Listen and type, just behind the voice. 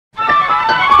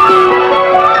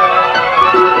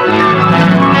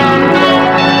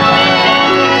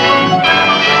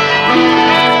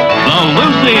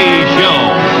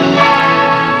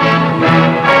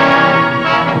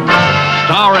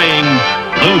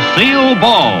Lucille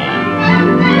Ball.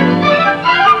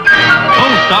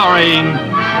 Co-starring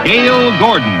Gale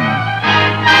Gordon.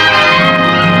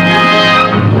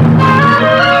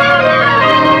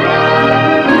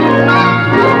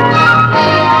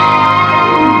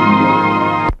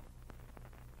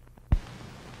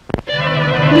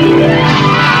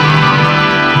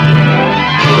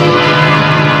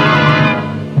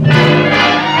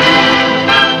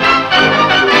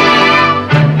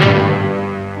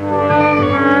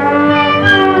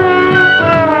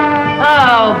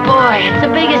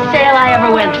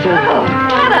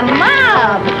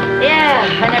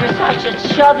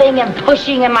 Shoving and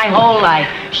pushing in my whole life.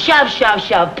 Shove, shove,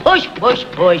 shove. Push, push,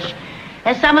 push.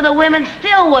 And some of the women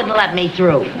still wouldn't let me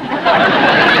through. What's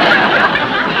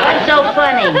so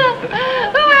funny?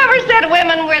 Whoever said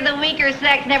women were the weaker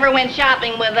sex never went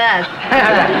shopping with us.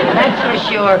 That's for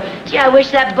sure. Gee, I wish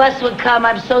that bus would come.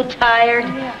 I'm so tired.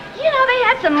 You know, they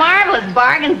had some marvelous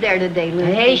bargains there today,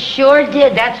 Lucy. They sure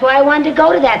did. That's why I wanted to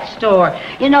go to that store.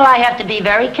 You know, I have to be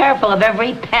very careful of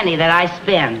every penny that I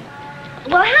spend.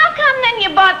 Well, how come then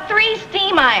you bought 3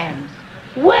 steam irons?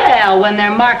 Well, when they're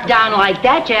marked down like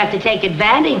that, you have to take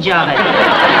advantage of it.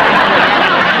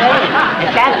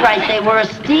 At that price, they were a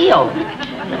steal.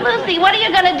 Lucy, what are you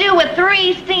going to do with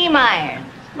 3 steam irons?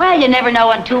 Well, you never know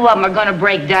when 2 of them are going to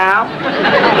break down.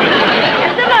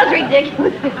 It's the most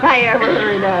ridiculous thing I ever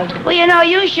heard of. Well, you know,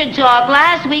 you should talk.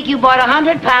 Last week, you bought a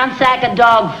 100-pound sack of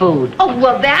dog food. Oh,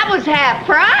 well, that was half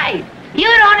price. You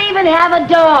don't even have a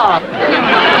dog.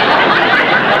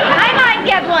 I might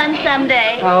get one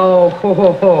someday. Oh, ho,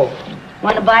 ho, ho.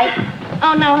 Want a bite?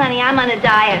 Oh, no, honey, I'm on a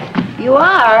diet. You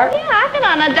are? Yeah, I've been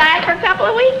on a diet for a couple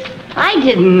of weeks. I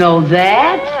didn't know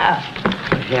that. Yeah.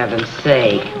 For heaven's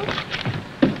sake.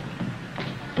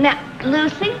 Now,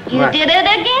 Lucy, you What? did it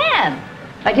again.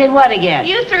 I did what again?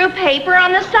 You threw paper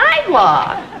on the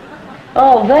sidewalk.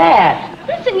 Oh, that.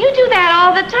 Listen, you do that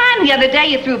all the time. The other day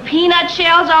you threw peanut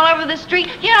shells all over the street.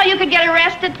 You know, you could get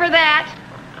arrested for that.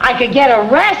 I could get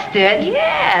arrested?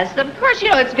 Yes, of course. You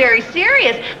know, it's very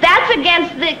serious. That's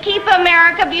against the Keep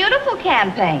America Beautiful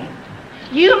campaign.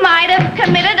 You might have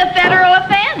committed a federal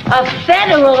offense. A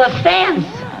federal offense?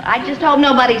 I just hope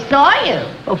nobody saw you.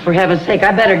 Oh, for heaven's sake,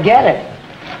 I better get it.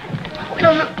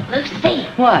 Lucy.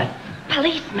 What?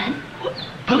 Policeman.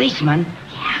 Policeman?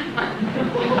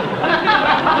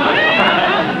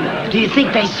 Do you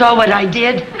think they saw what I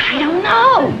did? I don't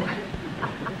know.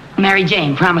 Mary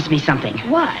Jane, promise me something.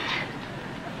 What?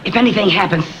 If anything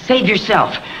happens, save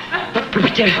yourself.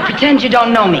 Pretend you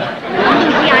don't know me. Lucy,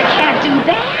 I can't do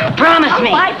that. Promise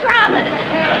me. I promise.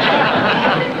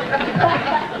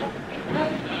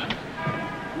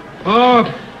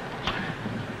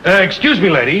 Excuse me,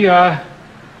 lady.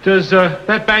 Does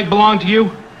that bag belong to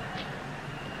you?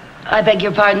 I beg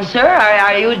your pardon, sir.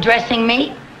 Are you addressing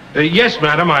me? Yes,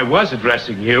 madam, I was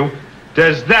addressing you.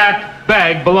 Does that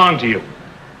bag belong to you?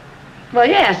 Well,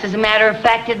 yes, as a matter of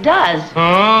fact, it does.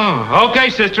 Oh, okay,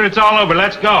 sister, it's all over.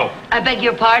 Let's go. I beg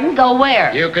your pardon? Go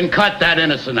where? You can cut that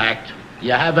innocent act.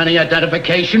 You have any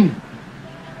identification?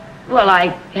 Well,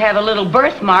 I have a little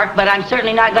birthmark, but I'm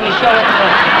certainly not going to show it to...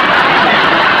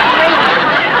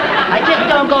 I just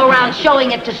don't go around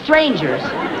showing it to strangers.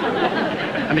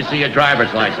 Let me see your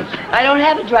driver's license. I don't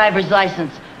have a driver's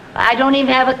license. I don't even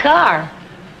have a car.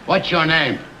 What's your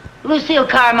name? Lucille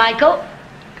Carmichael.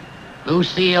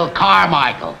 Lucille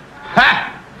Carmichael.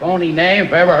 Ha! Phony name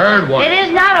if I ever heard one. It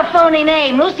is not a phony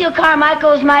name. Lucille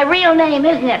Carmichael is my real name,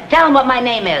 isn't it? Tell them what my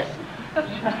name is.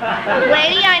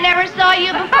 Lady, I never saw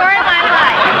you before in my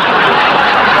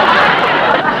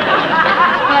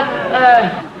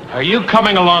life. Are you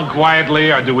coming along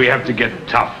quietly, or do we have to get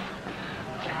tough?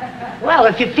 Well,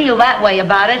 if you feel that way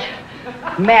about it,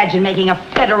 imagine making a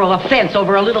federal offense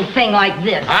over a little thing like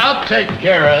this. I'll take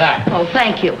care of that. Oh,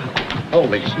 thank you.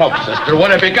 Holy smoke, sister.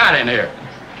 What have you got in here?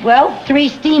 Well, 3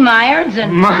 steam irons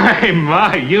and...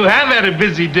 My, you have had a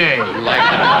busy day.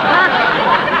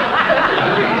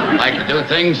 Like to do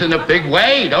things in a big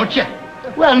way, don't you?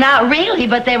 Well, not really,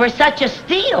 but they were such a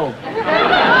steal.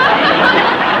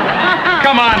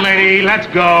 Come on, lady, let's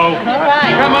go. All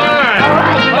right. Come on.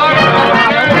 All right.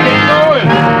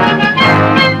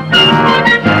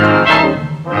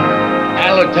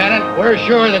 Now, Lieutenant, we're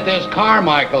sure that this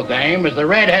Carmichael dame is the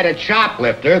red-headed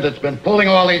shoplifter that's been pulling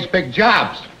all these big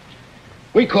jobs.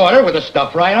 We caught her with the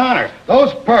stuff right on her.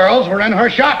 Those pearls were in her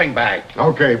shopping bag.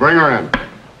 Okay, bring her in.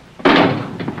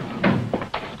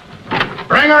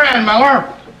 Bring her in,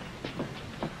 Miller.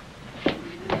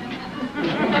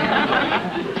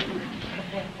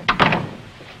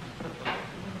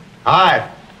 Hi.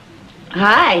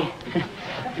 Hi.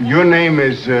 Your name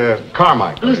is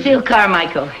Carmichael. Lucille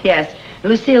Carmichael, yes.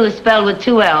 Lucille is spelled with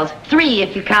 2 L's. 3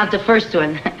 if you count the first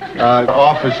one.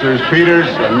 Officers Peters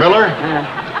and Miller.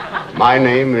 My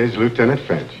name is Lieutenant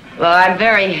Finch. Well, I'm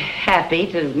very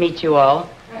happy to meet you all.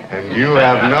 And you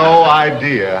have no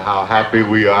idea how happy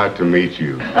we are to meet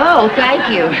you. Oh, thank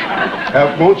you.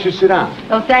 Won't you sit down?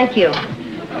 Oh, thank you.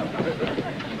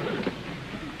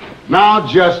 Now,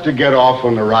 just to get off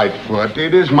on the right foot,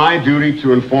 it is my duty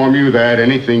to inform you that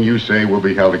anything you say will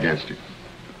be held against you.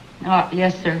 Oh,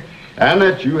 yes, sir. And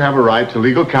that you have a right to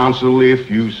legal counsel if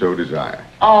you so desire.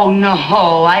 Oh, no,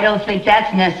 I don't think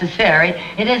that's necessary.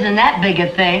 It isn't that big a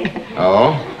thing.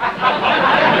 Oh?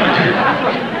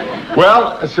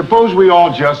 Well, suppose we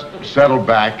all just settle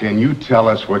back and you tell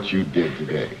us what you did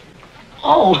today.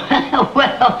 Oh,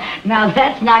 well, now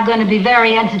that's not going to be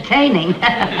very entertaining.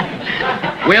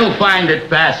 We'll find it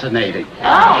fascinating.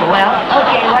 Oh, well,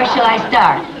 okay, where shall I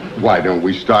start? Why don't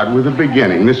we start with the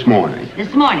beginning, this morning?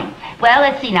 This morning. Well,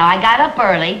 let's see now. I got up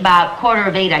early, about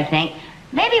 7:45, I think.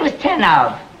 Maybe it was 10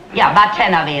 of. Yeah, about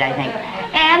 10 of 8, I think.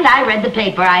 And I read the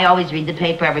paper. I always read the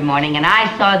paper every morning. And I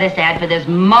saw this ad for this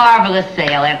marvelous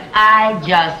sale. And I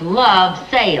just love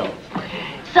sales.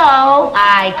 So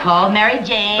I called Mary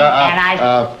Jane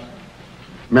and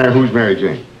Mary, who's Mary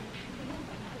Jane?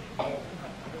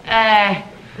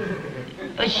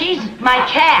 She's my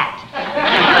cat.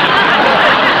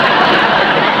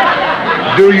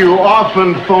 Do you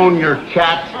often phone your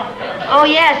cat? Oh,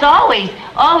 yes, always.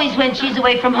 Always when she's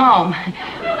away from home.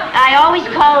 I always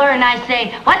call her and I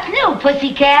say, "What's new,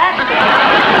 pussycat?"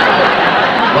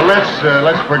 Well,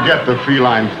 let's forget the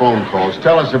feline phone calls.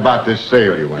 Tell us about this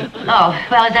sale you went to. Oh,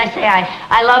 well, as I say,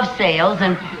 I love sales,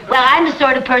 and, well, I'm the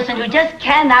sort of person who just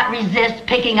cannot resist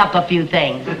picking up a few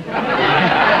things.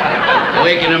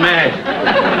 We can imagine.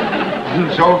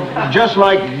 So, just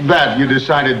like that, you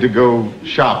decided to go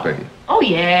shopping. Oh,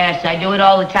 yes, I do it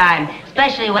all the time,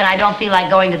 especially when I don't feel like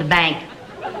going to the bank.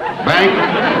 Bank?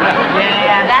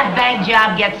 Yeah, that bank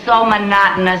job gets so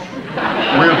monotonous.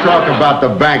 We'll talk about the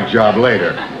bank job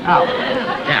later. Oh.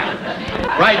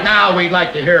 Yeah. Right now, we'd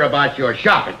like to hear about your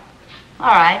shopping.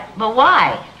 All right, but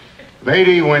why?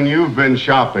 Lady, when you've been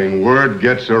shopping, word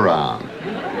gets around.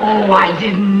 Oh, I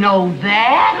didn't know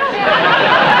that.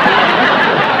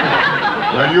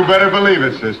 Well, you better believe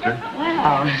it, sister.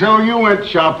 Well, So you went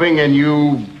shopping and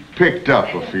you picked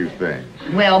up a few things.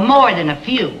 well, more than a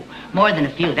few. More than a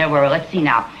few. There were, let's see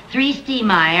now, 3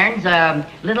 steam irons, a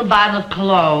little bottle of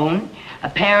cologne, a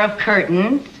pair of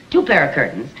curtains, 2 pair of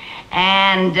curtains,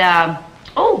 and,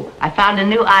 I found a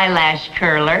new eyelash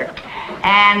curler,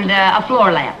 and a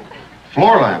floor lamp.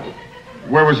 Floor lamp?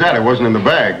 Where was that? It wasn't in the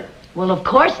bag. Well, of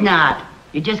course not.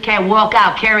 You just can't walk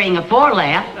out carrying a floor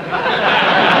lamp.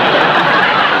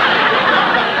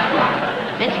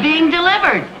 It's being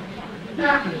delivered.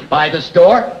 By the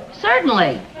store?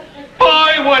 Certainly.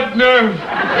 Boy, what nerve!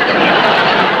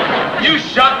 You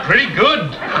shot pretty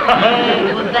good.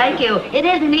 Well, thank you. It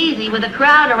isn't easy. With a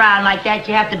crowd around like that,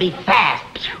 you have to be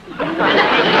fast. Well,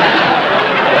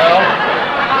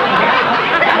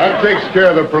 that takes care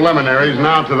of the preliminaries.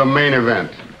 Now to the main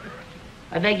event.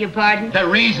 I beg your pardon? The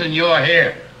reason you're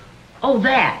here. Oh,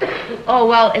 that. Oh,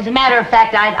 well, as a matter of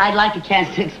fact, I'd like a chance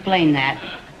to explain that.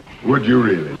 Would you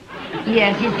really?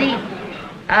 Yes, you see,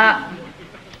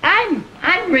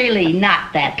 I'm really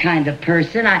not that kind of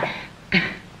person.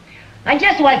 I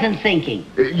just wasn't thinking.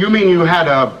 You mean you had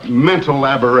a mental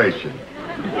aberration?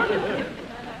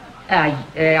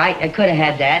 I could have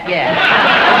had that, yeah.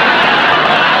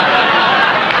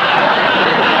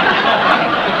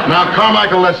 Now,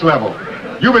 Carmichael, let's level.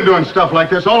 You've been doing stuff like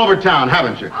this all over town,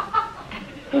 haven't you?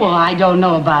 Well, I don't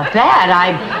know about that.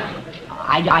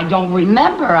 I don't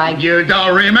remember. You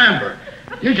don't remember.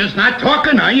 You're just not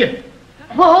talking, are you?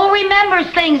 Well, who remembers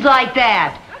things like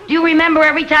that? Do you remember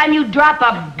every time you drop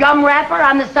a gum wrapper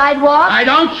on the sidewalk? I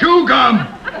don't chew gum.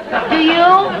 Do you?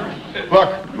 Look,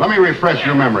 let me refresh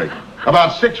your memory.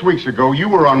 About 6 weeks ago, you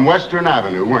were on Western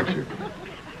Avenue, weren't you?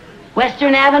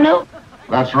 Western Avenue?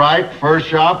 That's right. First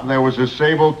shop, there was a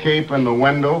sable cape in the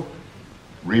window.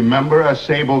 Remember a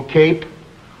sable cape?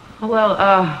 Well,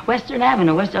 Western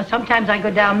Avenue. Sometimes I go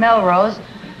down Melrose,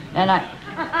 and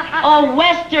Oh,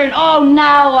 Western. Oh,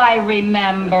 now I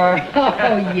remember.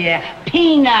 Oh, yeah.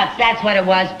 Peanuts. That's what it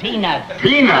was. Peanuts.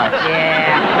 Peanuts?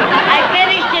 Yeah. I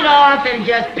finished it off and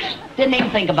just didn't even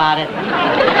think about it.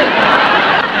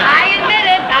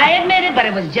 I admit it, but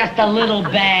it was just a little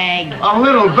bag. A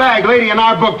little bag? Lady, in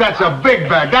our book, that's a big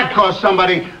bag. That cost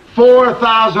somebody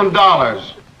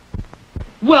 $4,000.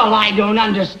 Well, I don't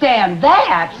understand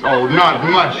that. Oh, not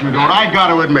much you don't. I got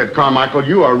to admit, Carmichael,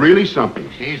 you are really something.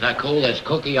 She's the coolest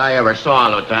cookie I ever saw,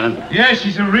 Lieutenant. Yeah,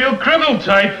 she's a real criminal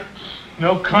type.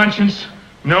 No conscience,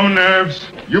 no nerves.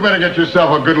 You better get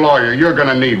yourself a good lawyer. You're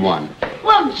gonna need one.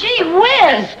 Well, gee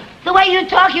whiz! The way you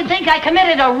talk, you'd think I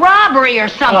committed a robbery or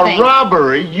something. A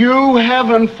robbery? You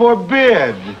heaven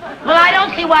forbid. Well, I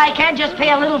don't see why I can't just pay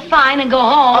a little fine and go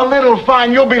home. A little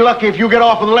fine? You'll be lucky if you get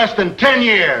off with less than 10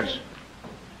 years.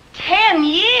 10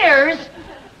 years?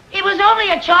 It was only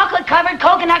a chocolate-covered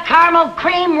coconut caramel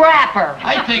cream wrapper.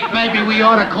 I think maybe we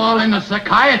ought to call in a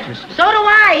psychiatrist. So do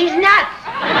I. He's nuts.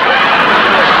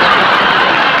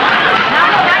 Now,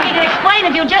 look, I can explain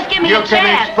if you'll just give me a chance. You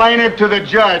can explain it to the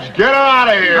judge. Get her out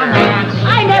of here.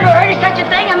 I never heard of such a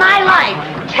thing in my life.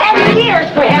 10 years,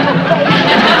 for heaven's sake.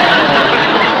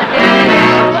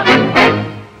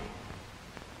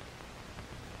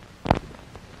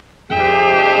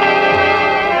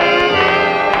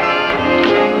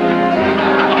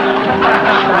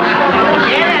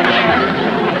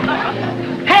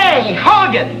 Hey,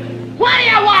 Hogan! What do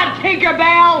you want,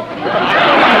 Tinkerbell?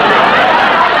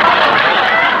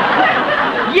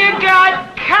 You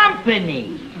got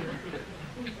company.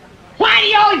 Why do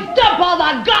you always dump all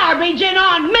the garbage in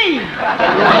on me?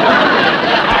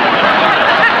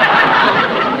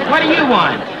 What do you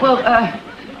want? Well,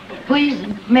 please,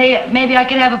 maybe I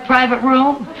could have a private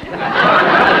room?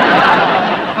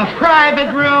 A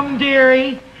private room,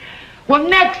 dearie? Well,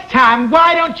 next time,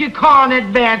 why don't you call in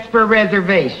advance for a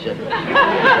reservation?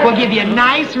 We'll give you a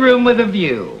nice room with a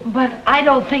view. But I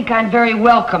don't think I'm very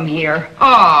welcome here.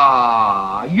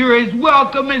 Ah, you're as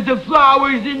welcome as the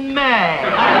flowers in May.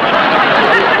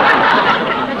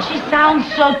 But she sounds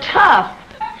so tough.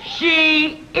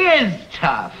 She is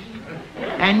tough.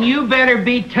 And you better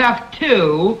be tough,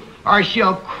 too, or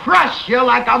she'll crush you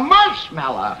like a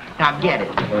marshmallow. Now, get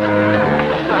it.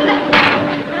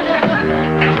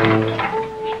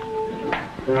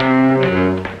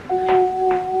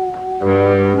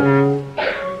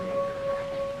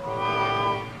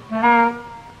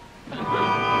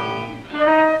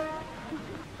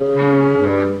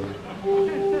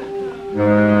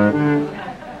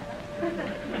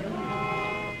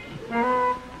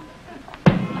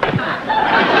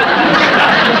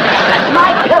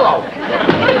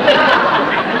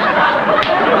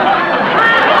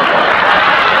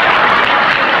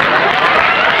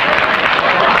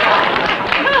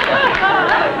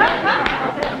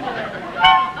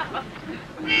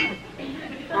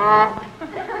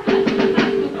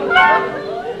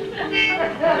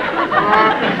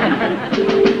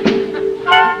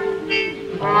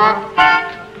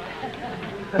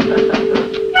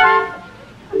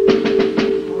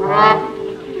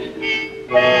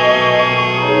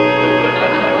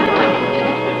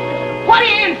 What are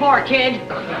you in for, kid?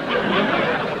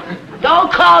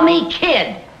 Don't call me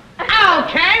kid.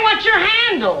 Okay, what's your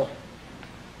handle?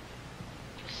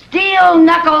 Steel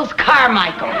Knuckles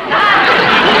Carmichael.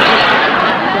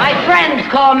 My friends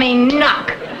call me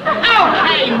Knuck.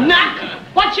 Okay, Nuck.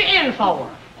 What you in for?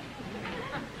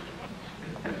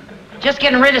 Just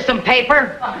getting rid of some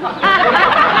paper.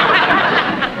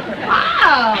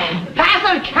 Oh,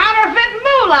 passing counterfeit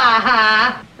moolah,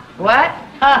 huh? What?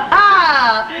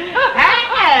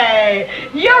 Hey,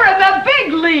 you're in the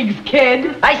big leagues,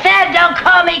 kid. I said don't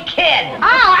call me kid.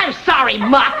 Oh, I'm sorry,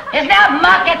 Muck. It's not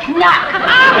Muck, it's Knuck.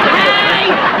 Okay,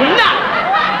 Nuck.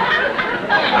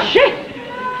 Shit,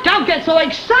 don't get so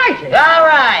excited. All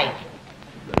right.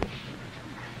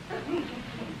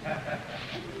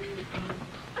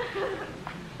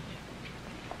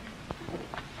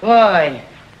 Boy,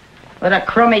 what a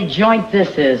crummy joint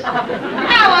this is. Oh,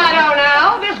 I don't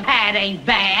know. This pad ain't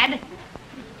bad.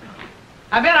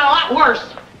 I've been a lot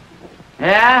worse.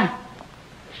 Yeah?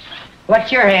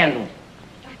 What's your handle?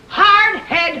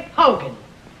 Hardhead Hogan.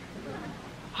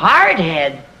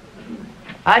 Hardhead?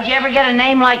 How'd you ever get a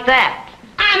name like that?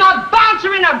 I'm a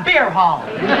bouncer in a beer hall.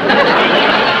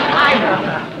 I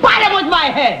bite him with my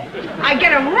head. I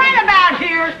get him right about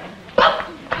here. Boop.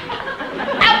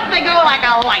 Out they go like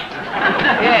a light.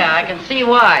 Yeah, I can see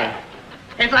why.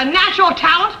 It's a natural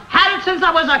talent. Had it since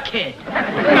I was a kid.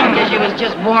 I guess you was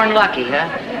just born lucky, huh?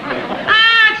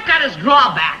 Ah, it's got its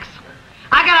drawbacks.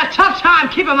 I got a tough time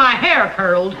keeping my hair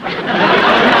curled.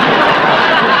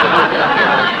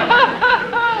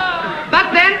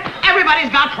 But then, everybody's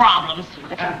got problems.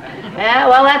 Yeah,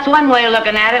 well, that's one way of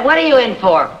looking at it. What are you in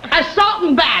for? Assault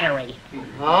and battery.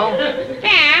 Oh?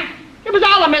 Yeah, it was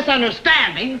all a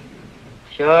misunderstanding.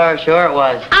 Sure it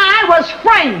was. I was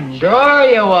framed. Sure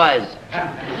you was.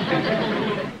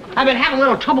 I've been having a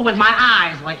little trouble with my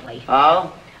eyes lately.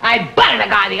 Oh? I butted a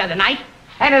guy the other night,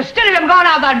 and instead of him going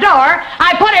out the door,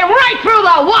 I put him right through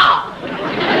the wall.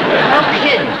 No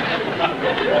kidding.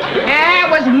 Yeah, it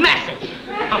was messy.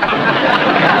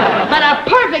 But a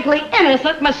perfectly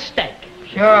innocent mistake.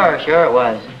 Sure it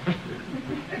was.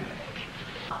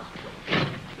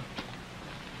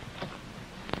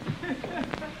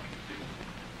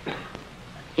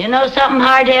 You know something,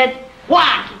 hardhead?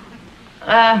 What?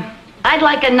 I'd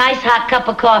like a nice hot cup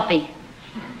of coffee.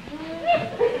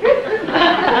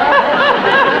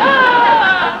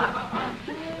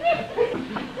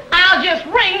 I'll just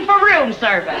ring for room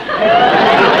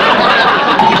service.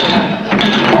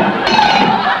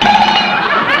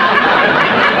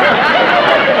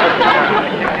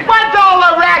 What's all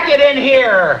the racket in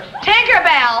here?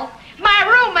 Tinkerbell, my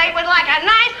roommate would like a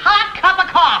nice hot cup of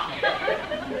coffee.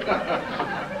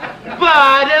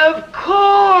 But of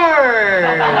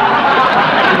course.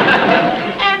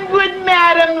 And would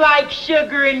Madam like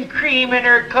sugar and cream in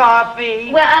her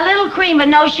coffee? Well, a little cream but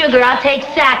no sugar. I'll take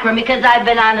saccharin because I've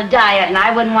been on a diet and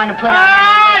I wouldn't want to put on...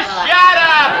 Shut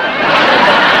up!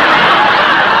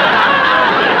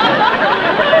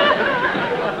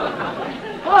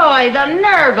 Boy, the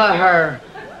nerve of her.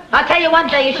 I'll tell you one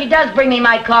thing, if she does bring me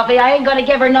my coffee, I ain't gonna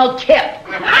give her no tip.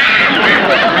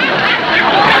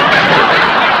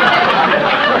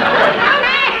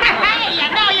 Hey, you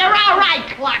know you're all right,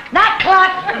 Cluck. Not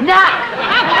Cluck, Knock.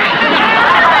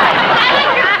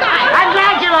 I'm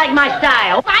glad you like my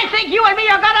style. I think you and me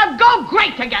are gonna go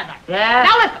great together. Yeah?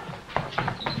 Now listen.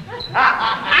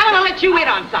 I want to let you in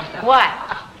on something. What?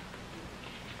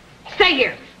 Stay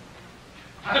here.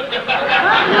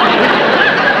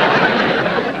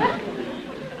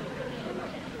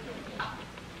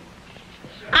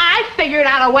 I figured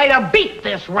out a way to beat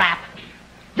this rap.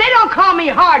 They don't call me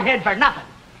hardhead for nothing.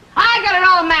 I got it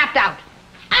all mapped out.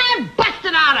 I'm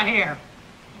busting out of here.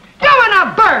 Doing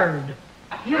a bird.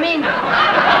 You mean you're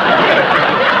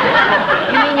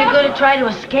gonna try to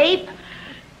escape?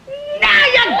 Now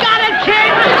you got it,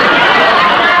 kid.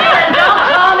 Don't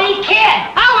call me kid.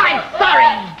 Oh, I'm sorry.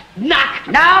 Knock.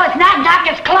 No, it's not Knock,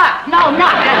 it's Cluck. No,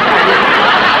 Knock.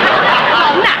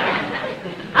 Oh, knock.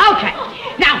 Okay.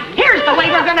 Now, here's the way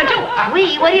we're gonna do it.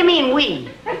 We? What do you mean, we? You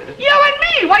and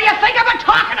me. What do you think I'm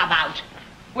talking about?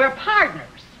 We're partners.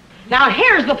 Now,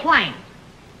 here's the plan.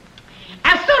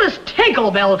 As soon as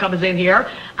Tinkerbell comes in here,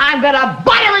 I'm gonna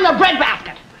butt her in the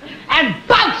breadbasket and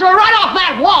bounce her right off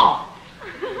that wall.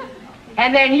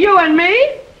 And then you and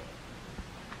me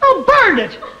will burn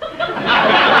it.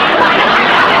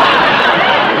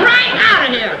 Right out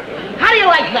of here. How do you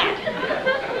like that?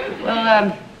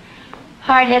 Well,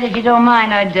 hardhead, if you don't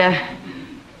mind,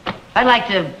 I'd like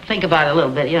to think about it a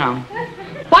little bit, you know.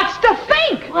 What's to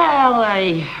think? Well,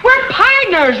 We're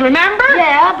partners, remember?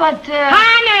 yeah, but,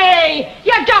 Honey,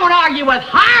 you don't argue with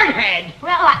hardhead.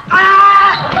 well,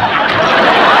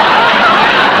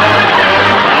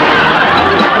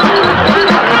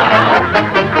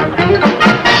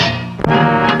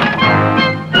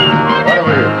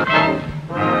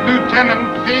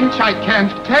 Lieutenant Finch, I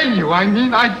can't tell you. I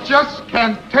mean, I just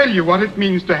can't tell you what it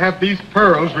means to have these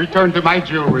pearls returned to my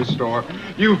jewelry store.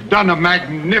 You've done a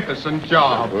magnificent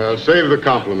job. Well, save the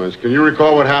compliments. Can you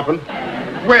recall what happened?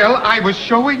 Well, I was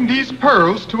showing these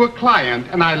pearls to a client,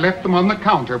 and I left them on the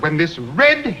counter when this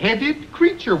red-headed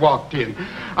creature walked in.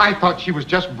 I thought she was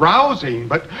just browsing,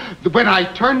 but when I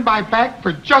turned my back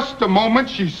for just a moment,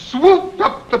 she swooped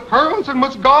up the pearls and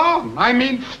was gone. I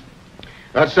mean...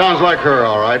 That sounds like her,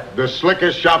 all right. The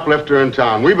slickest shoplifter in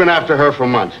town. We've been after her for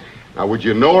months. Now, would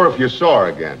you know her if you saw her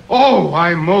again? Oh,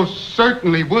 I most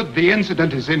certainly would. The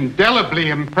incident is indelibly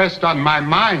impressed on my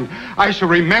mind. I shall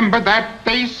remember that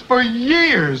face for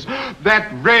years. That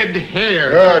red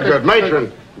hair. Good, good.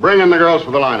 Matron, bring in the girls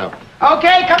for the lineup.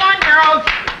 Okay, come on, girls.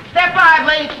 Step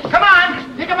lively. Come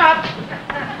on, pick them up.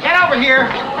 Get over here.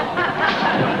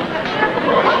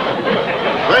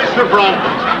 Face the front.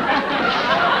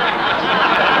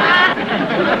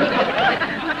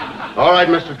 All right,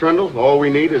 Mr. Trindle, all we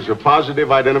need is a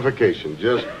positive identification.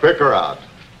 Just pick her out.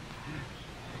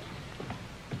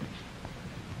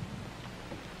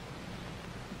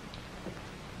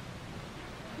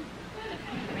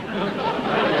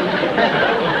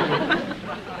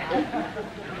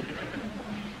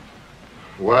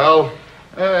 Well?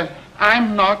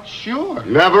 I'm not sure.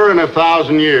 Never in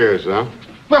 1,000 years, huh?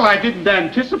 Well, I didn't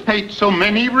anticipate so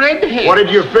many redheads. What did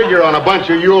you figure on a bunch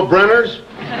of Yule Brenners?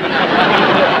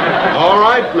 All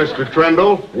right, Mr.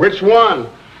 Trindle, which one?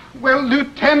 Well,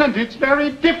 Lieutenant, it's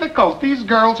very difficult. These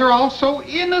girls are all so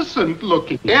innocent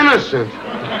looking. Innocent?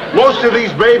 Most of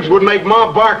these babes would make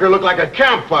Ma Barker look like a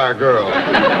campfire girl.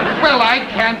 Well, I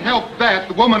can't help that.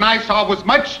 The woman I saw was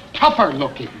much tougher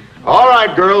looking. All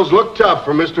right, girls, look tough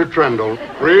for Mr. Trindle.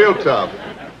 Real tough.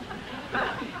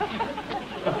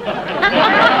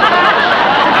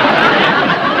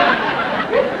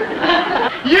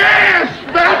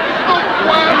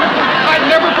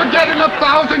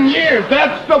 if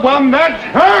that's the one, that's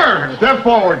her! Step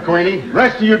forward, Queenie.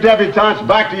 Rest of you debutantes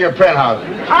back to your penthouse.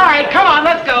 All right, come on,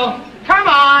 let's go. Come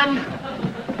on.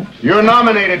 You're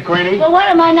nominated, Queenie. Well, what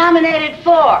am I nominated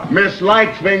for? Miss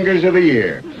Lightfingers of the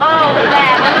Year. Oh,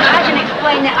 that. I can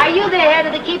explain that. Are you the head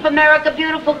of the Keep America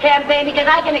Beautiful campaign? Because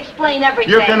I can explain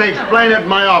everything. You can explain it in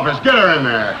my office. Get her in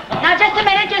there. Now, just a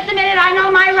minute. I know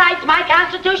my rights, my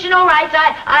constitutional rights.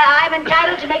 I'm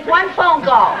entitled to make one phone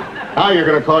call. Now you're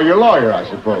going to call your lawyer, I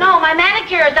suppose. No, my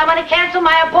manicurist. I want to cancel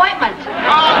my appointment.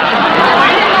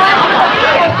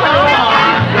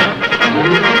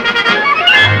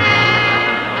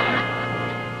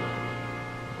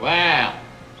 Well,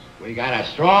 we got a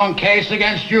strong case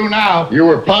against you now. You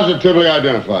were positively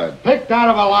identified. Picked out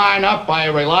of a lineup by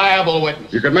a reliable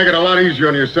witness. You could make it a lot easier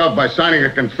on yourself by signing a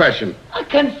confession. A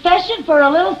confession for a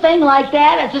little thing like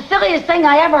that? It's the silliest thing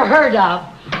I ever heard of.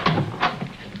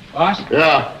 Boss?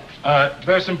 Yeah.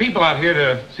 There's some people out here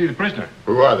to see the prisoner.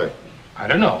 Who are they? I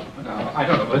don't know. I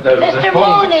don't know. Mr.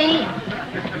 Mooney!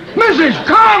 Mrs.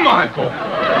 Carmichael!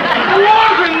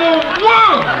 What in the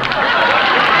world?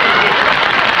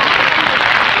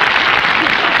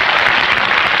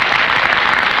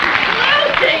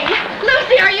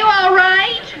 Lucy, are you all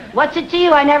right? What's it to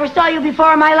you? I never saw you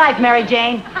before in my life, Mary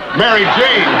Jane. Mary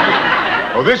Jane?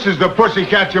 Oh, this is the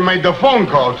pussycat you made the phone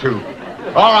call to.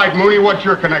 All right, Mooney, what's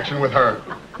your connection with her?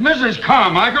 Mrs.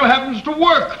 Carmichael happens to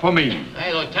work for me.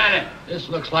 Hey, Lieutenant, this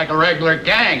looks like a regular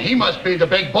gang. He must be the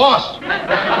big boss.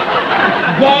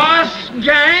 Boss?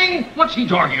 Gang? What's he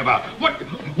talking about? What?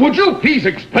 Would you please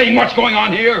explain what's going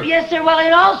on here? Yes, sir. Well,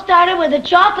 it all started with a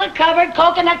chocolate-covered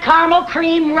coconut caramel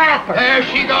cream wrapper. There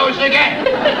she goes again.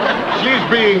 She's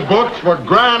being booked for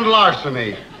grand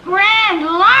larceny. Grand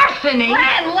larceny?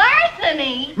 Grand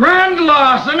larceny? Grand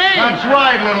larceny? That's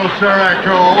right, little Sir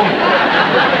Echo.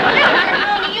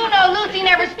 You know Lucy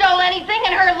never stole anything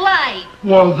in her life.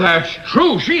 Well, that's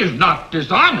true. She is not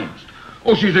dishonest.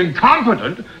 Oh, she's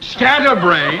incompetent,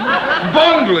 scatterbrained,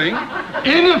 bungling,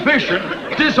 inefficient,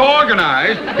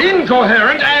 disorganized,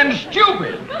 incoherent, and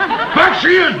stupid. But she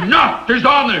is not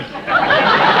dishonest.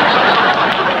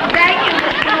 Thank you,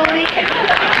 Mr. Mooney.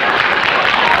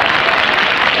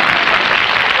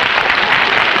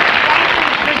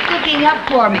 Up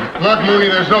for me. Look, Mooney,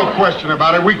 there's no question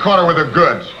about it. We caught her with the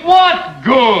goods. What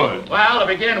good? Well, to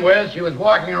begin with, she was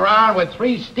walking around with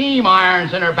 3 steam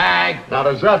irons in her bag. Now,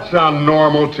 does that sound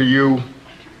normal to you?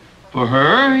 For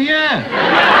her, yeah.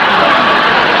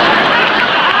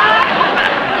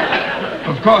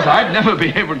 Of course, I'd never be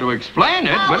able to explain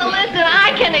it, Oh, but... well, listen,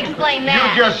 I can explain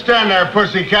that. You just stand there,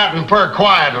 pussycat, and purr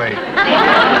quietly. But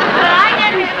I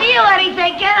didn't steal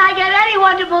anything. Can I get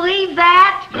anyone to believe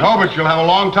that? No, but you'll have a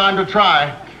long time to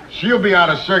try. She'll be out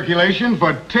of circulation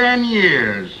for 10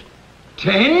 years.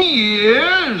 10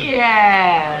 years?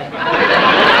 Yes.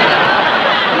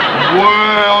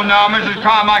 Well, now, Mrs.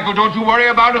 Carmichael, don't you worry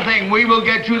about a thing. We will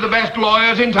get you the best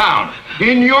lawyers in town.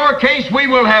 In your case, we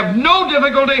will have no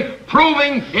difficulty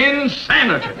proving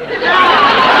insanity.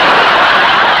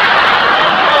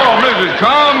 Oh, Mrs.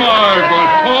 Carmichael.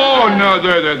 Oh, no,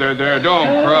 there.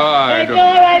 Don't cry. It's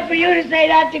all right for you to say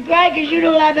not to cry because you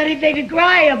don't have anything to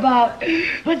cry about.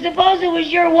 But suppose it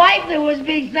was your wife that was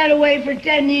being sent away for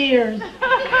 10 years.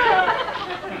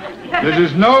 This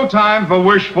is no time for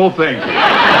wishful thinking.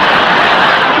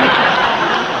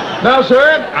 Now,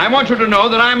 sir, I want you to know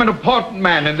that I'm an important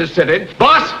man in this city.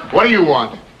 Boss, what do you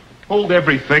want? Hold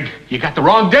everything. You got the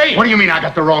wrong dame. What do you mean I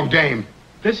got the wrong dame?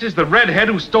 This is the redhead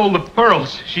who stole the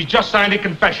pearls. She just signed a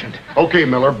confession. Okay,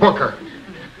 Miller, book her.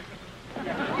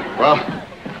 Well,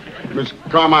 Miss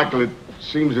Carmichael, it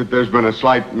seems that there's been a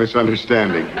slight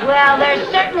misunderstanding. Well, there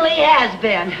certainly has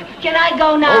been. Can I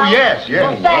go now? Oh, yes.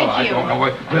 Well, thank I you. don't know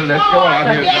what... Well, let's go out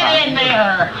here. Get in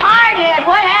there. Hardhead,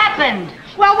 what happened?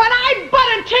 Well, when I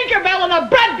butted Tinkerbell in a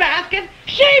breadbasket,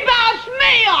 she bounced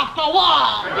me off the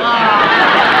wall. Oh,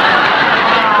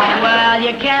 well,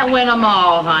 you can't win them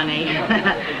all, honey.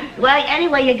 Well,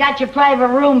 anyway, you got your private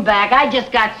room back. I just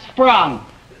got sprung.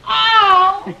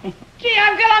 Oh, gee,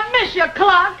 I'm gonna miss you,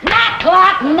 Cluck. Knock,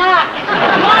 clock, knock.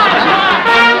 Knock, knock.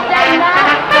 Say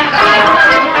knock.